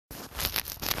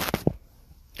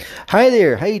Hi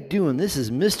there, how you doing? This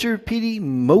is Mr. PD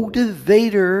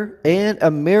Motivator and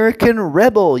American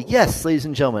Rebel. Yes, ladies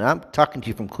and gentlemen, I'm talking to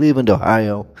you from Cleveland,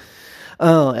 Ohio.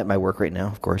 At my work right now,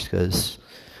 of course, because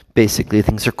basically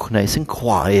things are nice and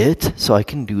quiet, so I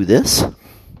can do this.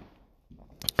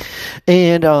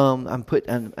 And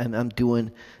I'm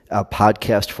doing a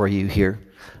podcast for you here.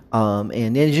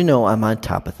 And as you know, I'm on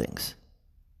top of things.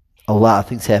 A lot of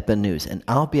things happen in news, and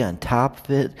I'll be on top of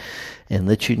it and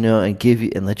let you know and give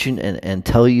you and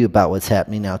tell you about what's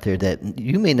happening out there that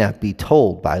you may not be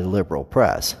told by the liberal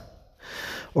press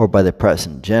or by the press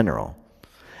in general.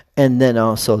 And then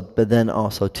also,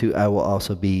 too, I will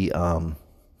also be, I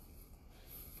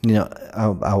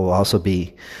will also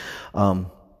be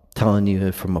telling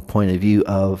you from a point of view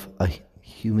of a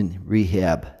human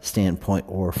rehab standpoint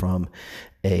or from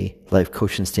a life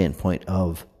coaching standpoint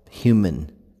of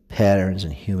human patterns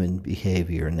and human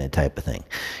behavior and that type of thing.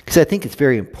 Because I think it's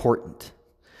very important.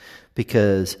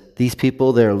 Because these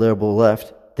people that are liberal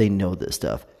left, they know this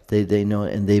stuff. They know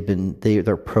it, and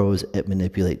they're pros at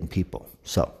manipulating people.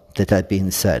 So that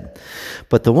being said,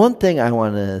 but the one thing I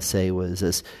want to say was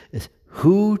this: is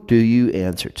who do you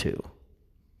answer to?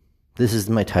 This is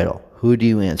my title. Who do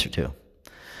you answer to?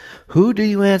 Who do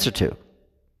you answer to?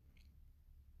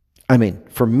 I mean,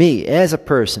 for me as a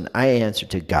person, I answer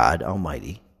to God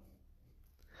Almighty.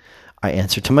 I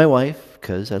answer to my wife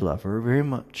because I love her very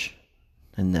much.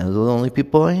 And those are the only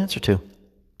people I answer to.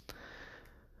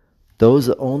 Those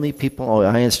are the only people. Oh,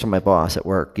 I answer to my boss at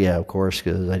work. Yeah, of course,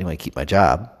 because I want to keep my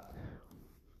job.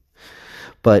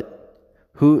 But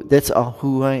that's all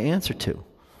who I answer to.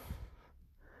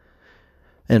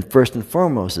 And first and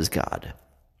foremost is God.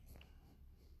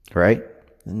 Right?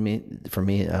 For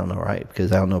me, I don't know, right?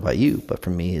 Because I don't know about you, but for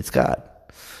me, it's God.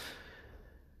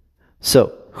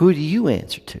 So, who do you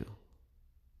answer to?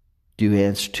 Do you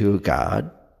answer to a God?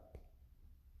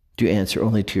 Do you answer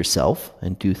only to yourself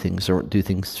and do things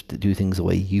the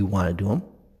way you want to do them?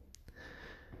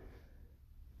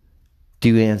 Do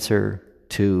you answer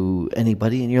to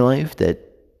anybody in your life to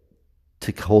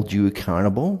hold you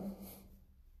accountable?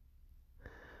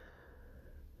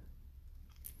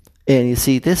 And you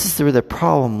see, this is where the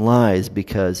problem lies,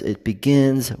 because it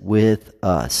begins with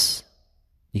us.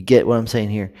 You get what I'm saying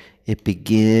here? It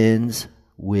begins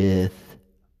with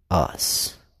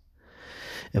us.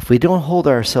 If we don't hold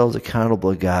ourselves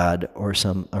accountable to God or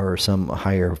some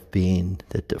higher being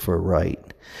that we're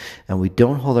right, and we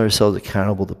don't hold ourselves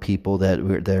accountable to people that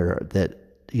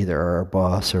either are our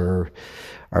boss or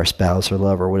our spouse or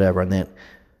lover or whatever, and that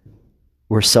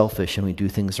we're selfish and we do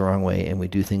things the wrong way and we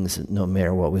do things no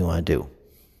matter what we want to do.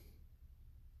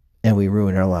 And we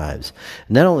ruin our lives.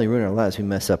 And not only ruin our lives, we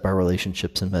mess up our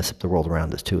relationships and mess up the world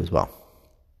around us too as well.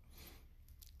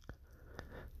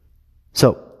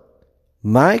 So,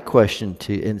 my question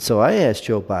so I asked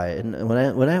Joe Biden, and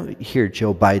when I hear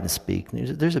Joe Biden speak,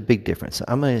 there's a big difference.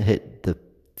 I'm going to hit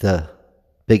the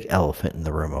big elephant in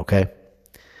the room, okay?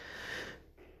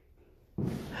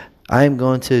 I'm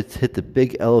going to hit the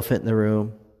big elephant in the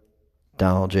room,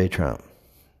 Donald J. Trump.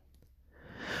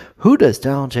 Who does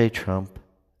Donald J. Trump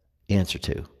answer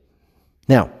to?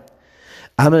 Now,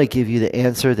 I'm going to give you the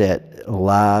answer that a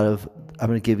lot of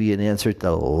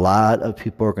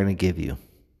people are going to give you.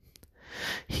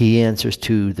 He answers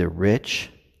to the rich,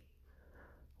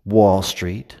 Wall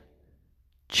Street,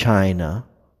 China.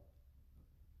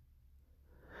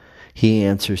 He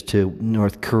answers to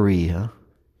North Korea.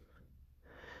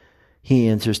 He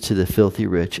answers to the filthy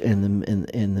rich and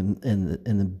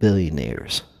the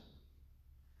billionaires.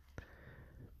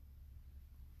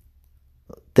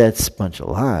 That's a bunch of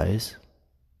lies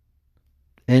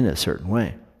in a certain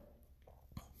way.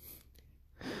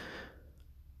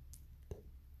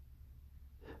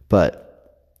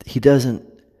 But he doesn't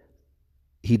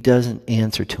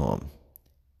answer to them.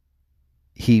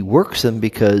 He works them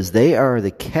because they are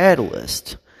the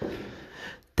catalyst.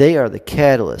 They are the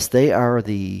catalyst. They are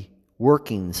the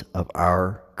workings of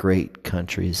our great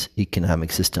country's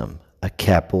economic system, a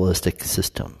capitalistic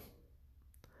system.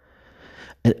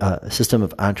 A system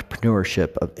of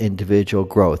entrepreneurship, of individual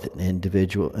growth, and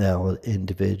individual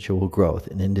growth,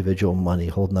 and individual money,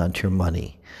 holding on to your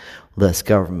money, less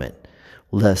government,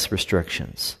 less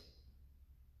restrictions,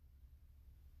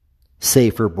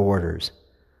 safer borders,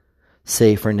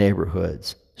 safer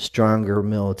neighborhoods, stronger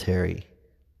military,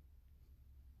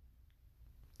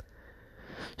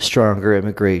 stronger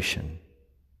immigration.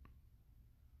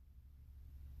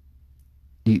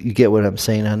 You get what I'm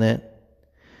saying on that?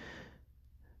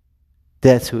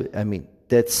 That's what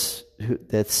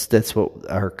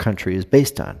our country is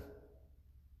based on.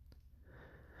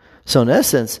 So in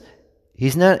essence,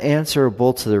 He's not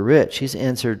answerable to the rich. He's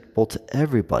answerable to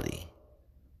everybody.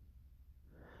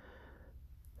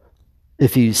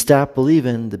 If you stop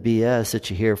believing the BS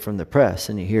that you hear from the press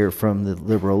and you hear from the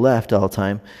liberal left all the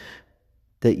time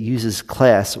that uses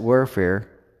class warfare,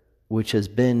 which has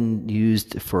been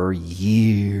used for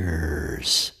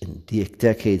years, in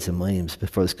decades and millenniums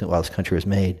before while this country was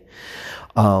made,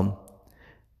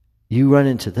 you run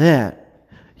into that,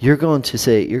 you're going to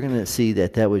see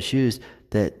that was used,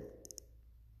 that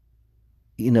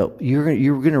you're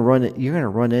going to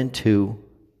run into.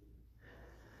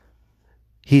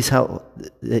 He's held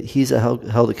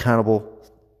accountable.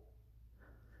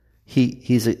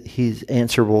 He's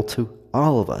answerable to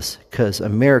all of us, because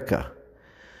America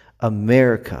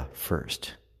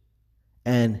first,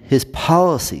 and his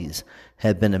policies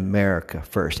have been America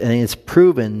first, and it's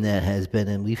proven that has been.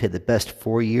 And we've had the best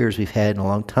 4 years we've had in a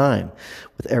long time,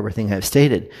 with everything I've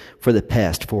stated for the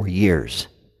past 4 years.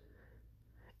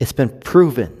 It's been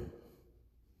proven.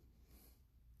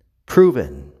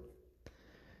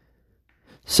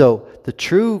 So the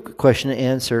true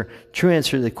answer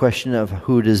to the question of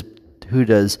who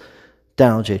does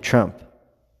Donald J. Trump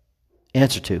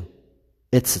answer to?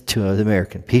 It's to the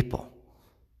American people.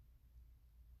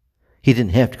 He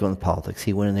didn't have to go into politics.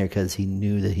 He went in there because he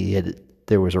knew that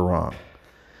there was a wrong.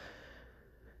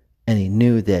 And he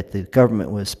knew that the government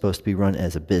was supposed to be run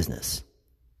as a business.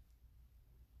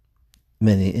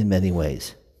 In many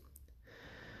ways.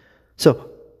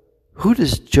 So who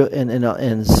does and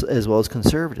as well as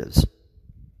conservatives,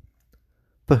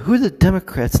 but who the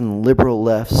Democrats and the liberal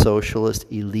left, socialist,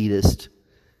 elitist,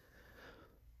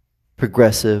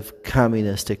 progressive,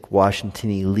 communistic, Washington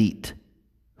elite,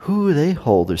 who do they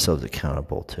hold themselves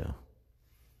accountable to?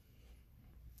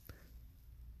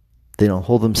 They don't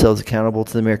hold themselves accountable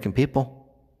to the American people.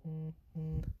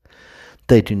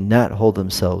 They do not hold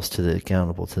themselves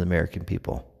accountable to the American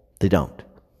people. They don't.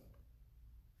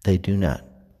 They do not.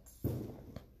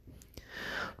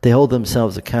 They hold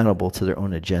themselves accountable to their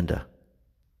own agenda,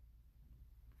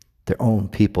 their own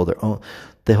people,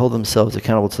 They hold themselves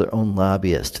accountable to their own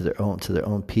lobbyists, to their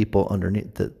own people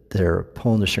underneath that are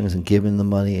pulling the strings and giving the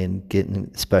money and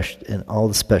getting special and all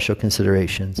the special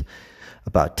considerations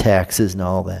about taxes and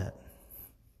all that.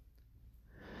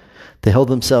 They hold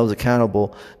themselves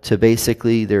accountable to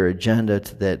basically their agenda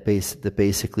that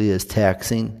basically is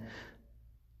taxing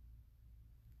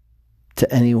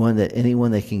to anyone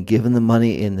that can give them the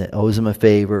money and that owes them a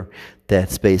favor.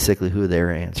 That's basically who they're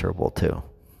answerable to.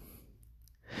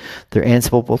 They're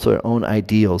answerable to their own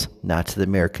ideals, not to the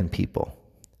American people.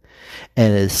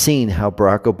 And it is seen how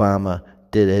Barack Obama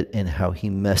did it and how he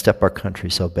messed up our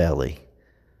country so badly.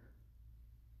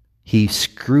 He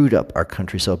screwed up our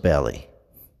country so badly.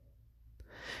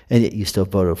 And yet you still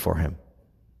voted for him.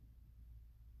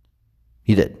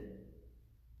 You did.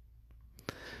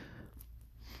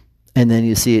 And then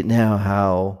you see it now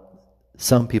how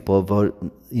some people have voted,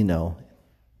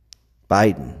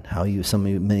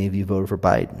 Biden, many of you voted for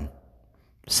Biden.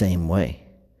 Same way.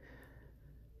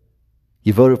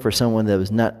 You voted for someone that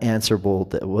was not answerable,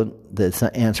 that's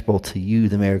not answerable to you,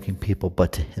 the American people,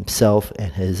 but to himself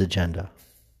and his agenda.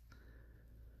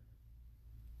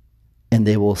 And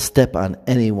they will step on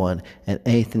anyone and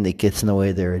anything that gets in the way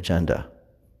of their agenda.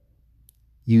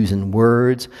 Using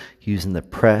words, using the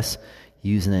press,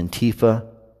 using Antifa,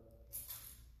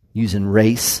 using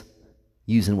race,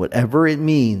 using whatever it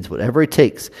means, whatever it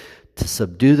takes to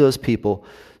subdue those people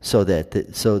so that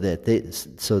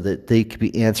they could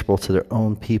be answerable to their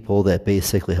own people that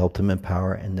basically helped them in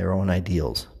power and their own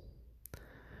ideals.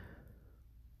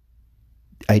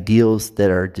 Ideals that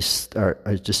are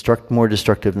more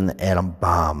destructive than the atom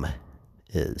bomb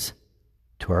is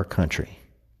to our country.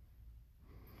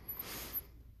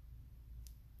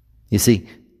 You see,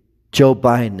 Joe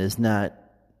Biden is not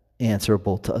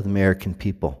answerable to the American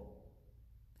people.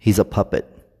 He's a puppet.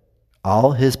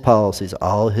 All his policies,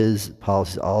 all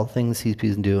things he's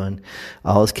been doing,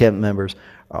 all his cabinet members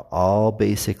are all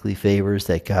basically favors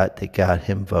that got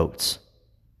him votes.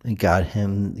 And got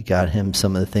him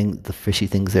some of the fishy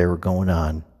things that were going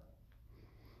on.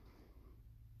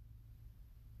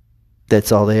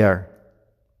 That's all they are.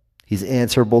 He's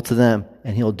answerable to them,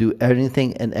 and he'll do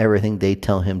anything and everything they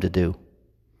tell him to do.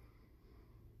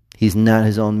 He's not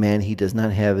his own man. He doesn't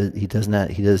have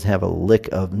a lick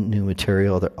of new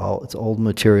material. It's old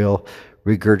material,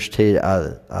 regurgitated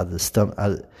out of the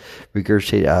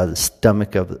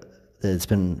stomach of. It's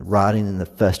been rotting and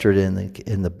festered in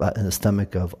the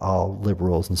stomach of all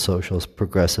liberals and socialists,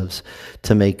 progressives,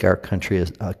 to make our country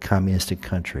a communistic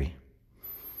country.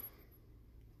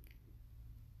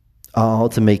 all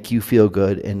to make you feel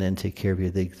good and then take care of you.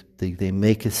 They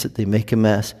make a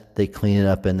mess, they clean it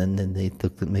up, and then they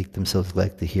make themselves look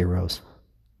like the heroes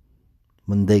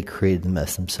when they created the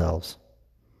mess themselves.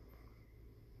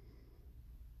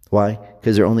 Why?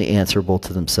 Because they're only answerable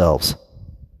to themselves.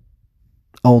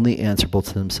 Only answerable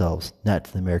to themselves, not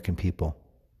to the American people.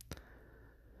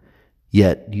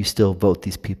 Yet you still vote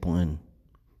these people in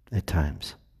at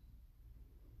times.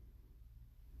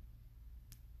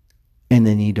 And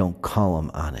then you don't call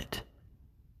them on it.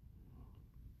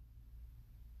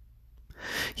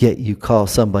 Yet you call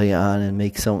somebody on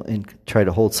and try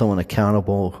to hold someone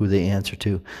accountable who they answer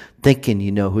to, thinking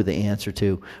you know who they answer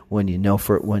to, when you know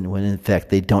when in fact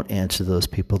they don't answer to those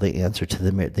people. They answer to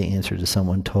them. They answer to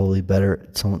someone totally better,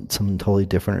 someone totally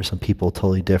different, or some people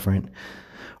totally different,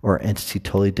 or entity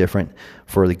totally different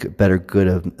for the better good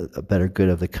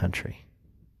of the country,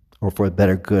 or for the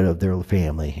better good of their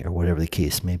family, or whatever the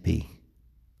case may be.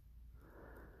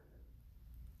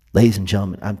 Ladies and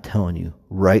gentlemen, I'm telling you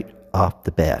right off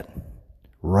the bat,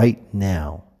 right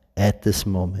now, at this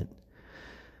moment,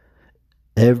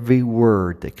 every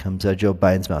word that comes out of Joe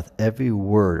Biden's mouth, every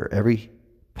word or every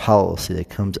policy that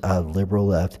comes out of the liberal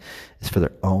left is for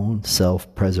their own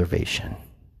self-preservation,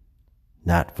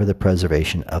 not for the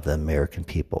preservation of the American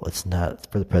people. It's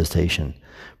not for the preservation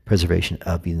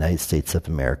of the United States of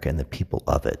America and the people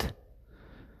of it.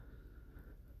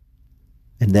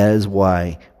 And that is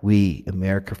why we,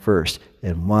 America First,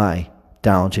 and why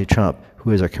Donald J. Trump,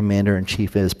 who is our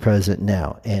commander-in-chief, is president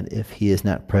now, and if he is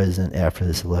not president after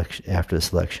this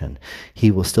election,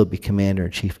 he will still be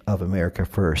commander-in-chief of America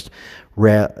First.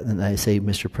 And I say,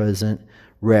 Mr. President,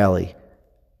 rally,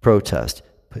 protest,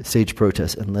 stage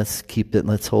protest, and let's keep it.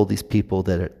 Let's hold these people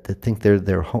that think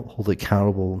they're hold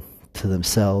accountable to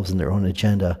themselves and their own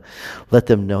agenda. Let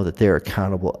them know that they're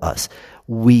accountable to us.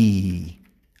 We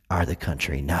are the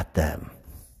country, not them.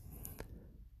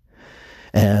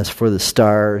 And as for the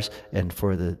stars and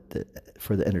for the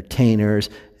entertainers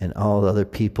and all the other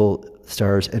people,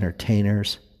 stars,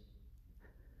 entertainers,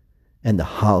 and the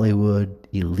Hollywood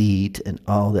elite and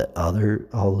all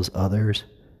those others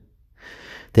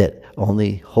that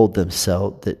only hold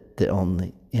themselves, that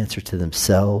only answer to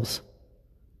themselves,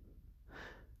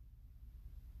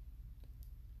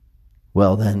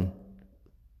 well then,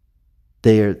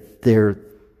 they're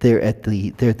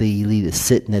the elite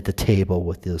sitting at the table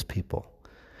with those people.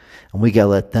 And we got to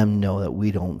let them know that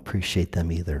we don't appreciate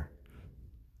them either.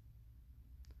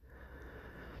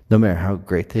 No matter how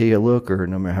great they look or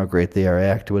no matter how great they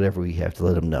act or whatever, we have to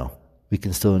let them know. We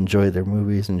can still enjoy their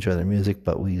movies, enjoy their music,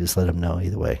 but we just let them know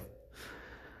either way.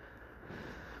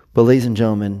 But ladies and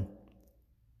gentlemen,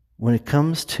 when it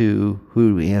comes to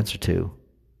who do we answer to,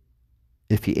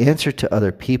 if you answer to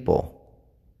other people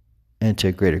and to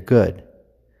a greater good,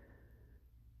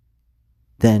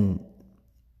 then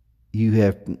you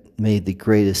have made the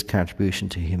greatest contribution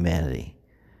to humanity.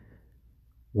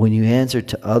 When you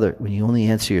only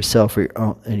answer yourself or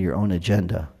your own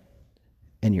agenda,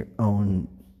 and your own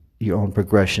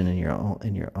progression and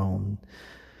your own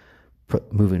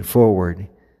moving forward,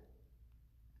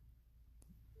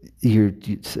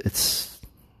 it's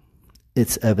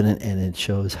evident, and it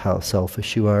shows how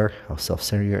selfish you are, how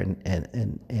self-centered you are,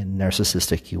 and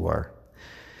narcissistic you are.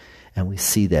 And we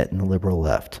see that in the liberal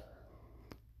left.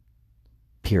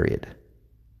 Period.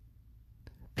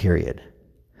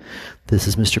 This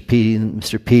is Mr.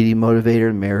 Petey, Motivator,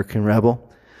 American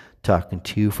Rebel, talking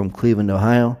to you from Cleveland,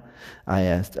 Ohio.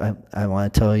 I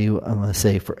want to tell you, I want to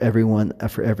say for everyone,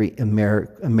 for every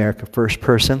America First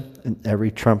person, and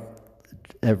every Trump,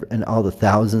 and all the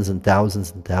thousands and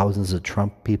thousands and thousands of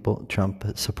Trump people, Trump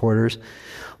supporters,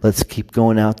 let's keep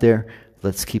going out there.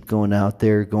 Let's keep going out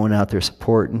there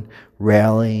supporting,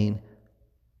 rallying,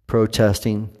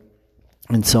 protesting,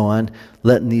 and so on,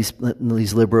 letting these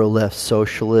liberal left,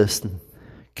 socialist,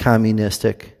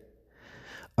 communistic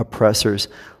oppressors,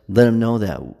 let them know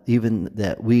that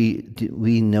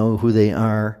we know who they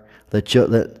are. Let Joe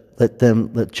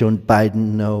Biden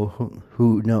know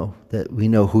that we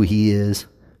know who he is,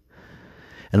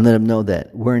 and let them know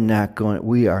that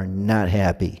we are not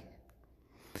happy,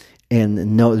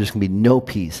 and no, there's going to be no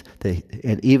peace.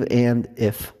 And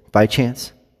if by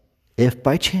chance.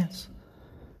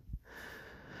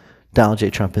 Donald J.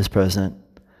 Trump is president,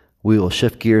 we will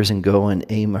shift gears and go and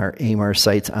aim our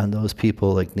sights on those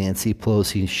people like Nancy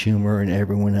Pelosi, Schumer, and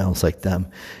everyone else like them,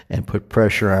 and put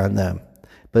pressure on them.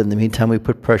 But in the meantime, we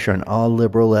put pressure on all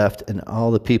liberal left and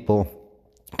all the people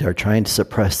that are trying to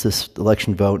suppress this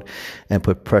election vote, and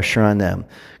put pressure on them.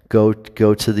 Go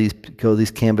to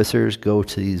these canvassers, go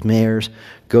to these mayors,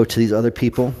 go to these other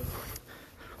people.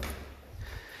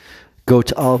 Go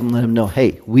to all of them, let them know,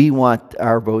 hey, we want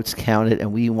our votes counted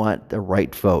and we want the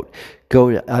right vote.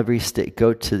 Go to every state,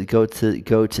 go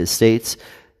to states,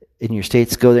 in your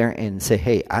states, go there and say,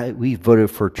 hey, we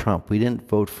voted for Trump. We didn't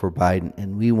vote for Biden,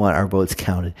 and we want our votes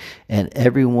counted. And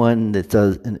everyone that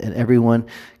does, and everyone,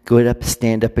 go up,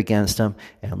 stand up against them,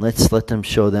 and let's let them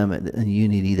show them a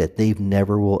unity that they've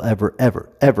never will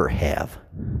ever have.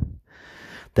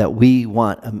 That we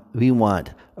want a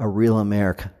real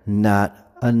America, not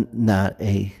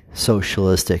a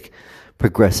socialistic,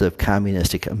 progressive,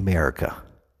 communistic America.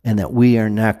 And that we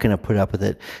are not going to put up with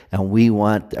it, and we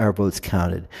want our votes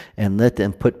counted, and let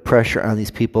them put pressure on these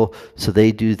people so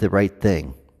they do the right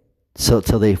thing, so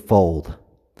till they fold.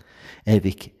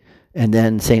 And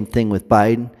then same thing with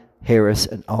Biden, Harris,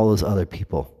 and all those other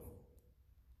people.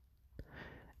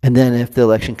 And then if the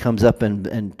election comes up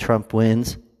and Trump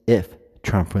wins,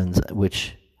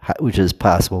 which is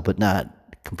possible but not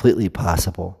completely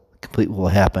possible, completely will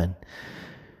happen.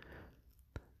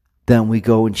 Then we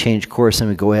go and change course and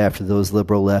we go after those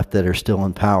liberal left that are still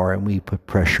in power, and we put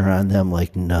pressure on them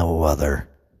like no other.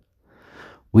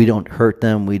 We don't hurt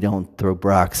them. We don't throw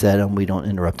rocks at them. We don't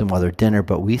interrupt them while they're dinner.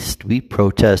 But we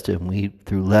protest, and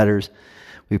through letters,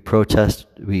 we protest.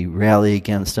 We rally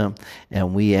against them,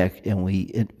 and we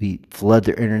flood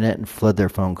their internet and flood their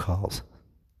phone calls,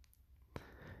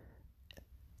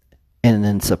 and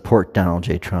then support Donald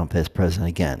J. Trump as president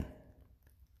again.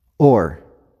 Or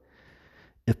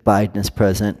if Biden is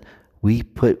president, we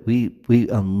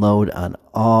unload on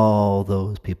all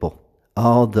those people.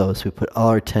 All those. We put all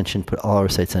our attention, put all our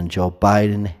sights on Joe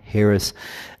Biden, Harris,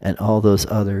 and all those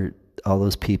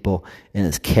people in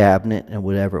his cabinet and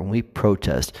whatever. And we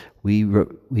protest. We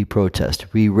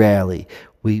protest. We rally.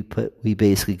 We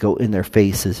basically go in their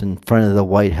faces in front of the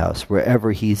White House,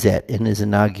 wherever he's at, in his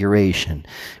inauguration,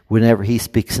 whenever he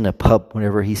speaks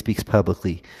whenever he speaks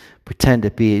publicly. Pretend to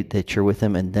be that you're with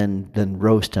him, and then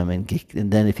roast him, and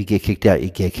then if you get kicked out, you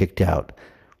get kicked out.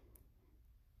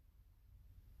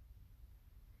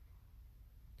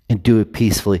 And do it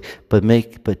peacefully, but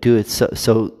do it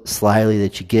so slyly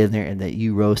that you get in there and that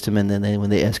you roast them, and then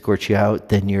when they escort you out,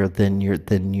 then you're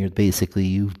basically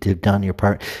you've done your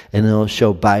part, and it'll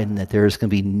show Biden that there is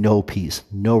going to be no peace,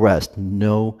 no rest,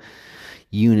 no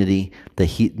unity,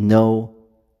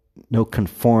 no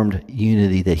conformed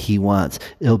unity that he wants.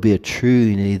 It'll be a true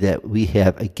unity that we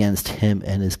have against him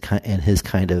and his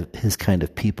kind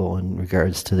of people in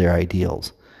regards to their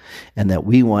ideals. And that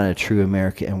we want a true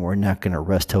America, and we're not going to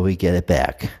rest till we get it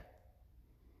back.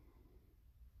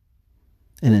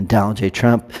 And then Donald J.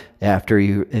 Trump,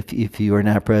 if you are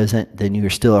not president, then you are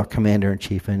still our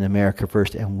commander-in-chief in America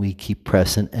first, and we keep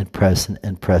pressing and pressing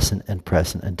and pressing and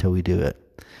pressing until we do it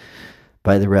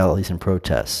by the rallies and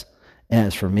protests. And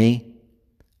as for me,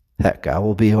 heck, I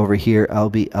will be over here.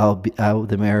 The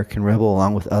American Rebel,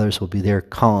 along with others, will be there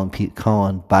calling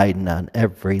Biden on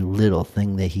every little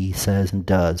thing that he says and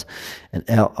does, and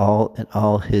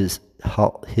all his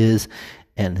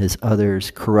and his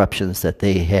others' corruptions that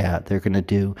they're going to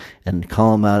do, and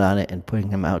call them out on it, and putting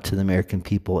them out to the American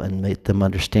people, and make them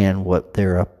understand what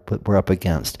we're up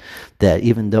against. That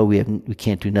even though we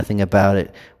can't do nothing about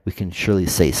it, we can surely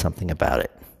say something about it.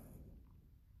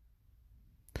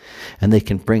 And they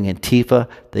can bring Antifa,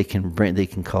 they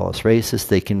can call us racist,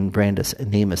 they can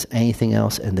name us anything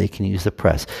else, and they can use the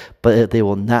press. But they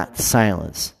will not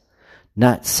silence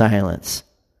the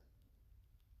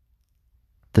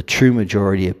true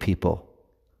majority of people,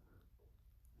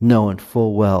 knowing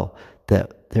full well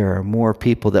that there are more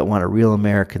people that want a real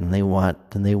America than they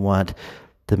want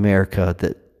the America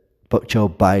that Joe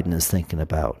Biden is thinking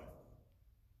about.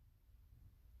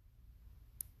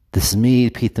 This is me,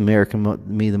 Pete the American,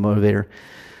 me the Motivator,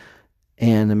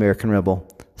 and the American Rebel,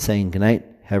 saying good night,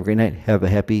 have a great night, have a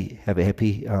happy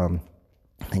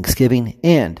Thanksgiving.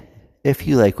 And if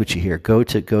you like what you hear, go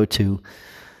to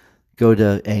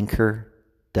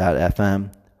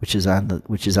anchor.fm, which is on the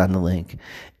link,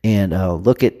 and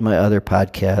look at my other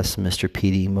podcast, Mr.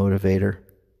 PD Motivator,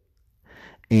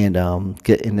 and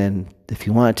then if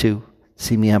you want to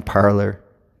see me on Parler.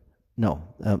 No,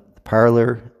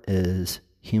 Parler is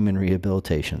human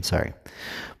rehabilitation. Sorry.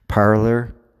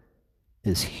 Parler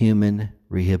is human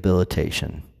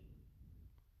rehabilitation.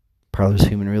 Parler's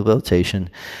human rehabilitation.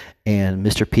 And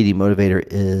Mr. PD Motivator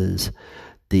is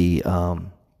the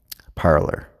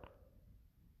Parler.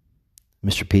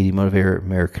 Mr. PD Motivator,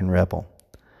 American Rebel.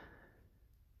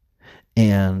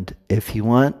 And if you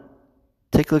want,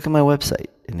 take a look at my website.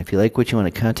 And if you like what you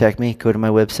want to contact me, go to my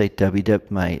website,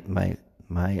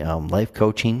 my life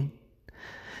coaching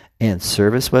and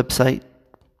service website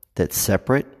that's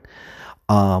separate.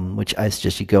 which I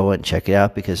suggest you go and check it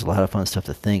out because there's a lot of fun stuff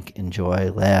to think,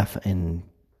 enjoy, laugh, and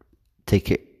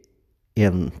take it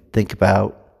and think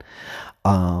about.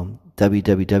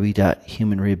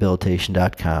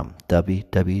 www.humanrehabilitation.com.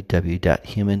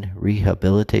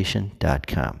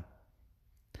 www.humanrehabilitation.com.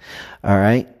 All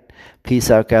right. Peace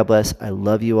out. God bless. I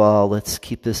love you all. Let's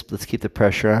keep the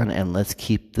pressure on, and let's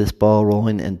keep this ball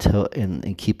rolling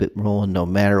and keep it rolling no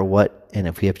matter what. And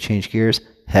if we have to change gears,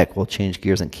 heck, we'll change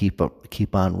gears and keep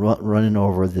on running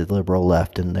over the liberal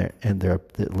left and the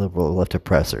liberal left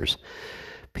oppressors.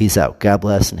 Peace out. God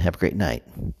bless and have a great night.